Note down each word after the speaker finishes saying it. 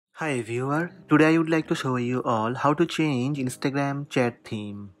Hi viewer, today I would like to show you all how to change Instagram chat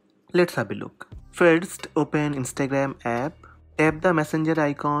theme. Let's have a look. First, open Instagram app, tap the messenger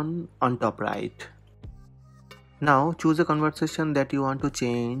icon on top right. Now choose a conversation that you want to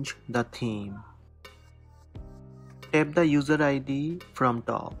change the theme. Tap the user ID from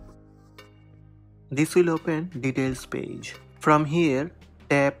top. This will open details page. From here,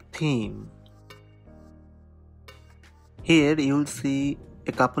 tap theme. Here you will see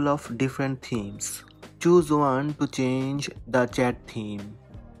a couple of different themes. Choose one to change the chat theme.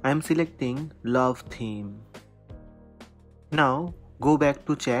 I am selecting love theme. Now go back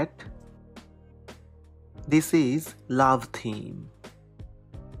to chat. This is love theme.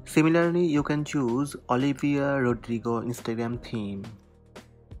 Similarly, you can choose Olivia Rodrigo Instagram theme.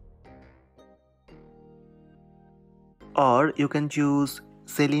 Or you can choose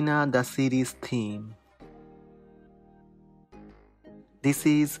Selena the series theme. This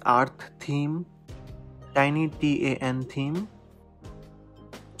is Earth theme, Tiny TAN theme,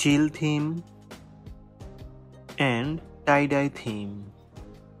 Chill theme, and Tie-dye theme.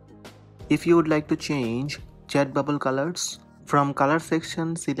 If you would like to change chat bubble colors, from color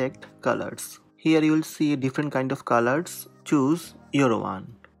section select colors. Here you will see different kind of colors. Choose your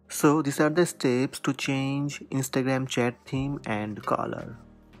one. So these are the steps to change Instagram chat theme and color.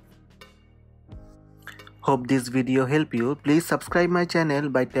 Hope this video helped you. Please subscribe my channel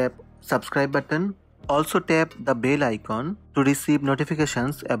by tap subscribe button. Also tap the bell icon to receive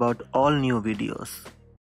notifications about all new videos.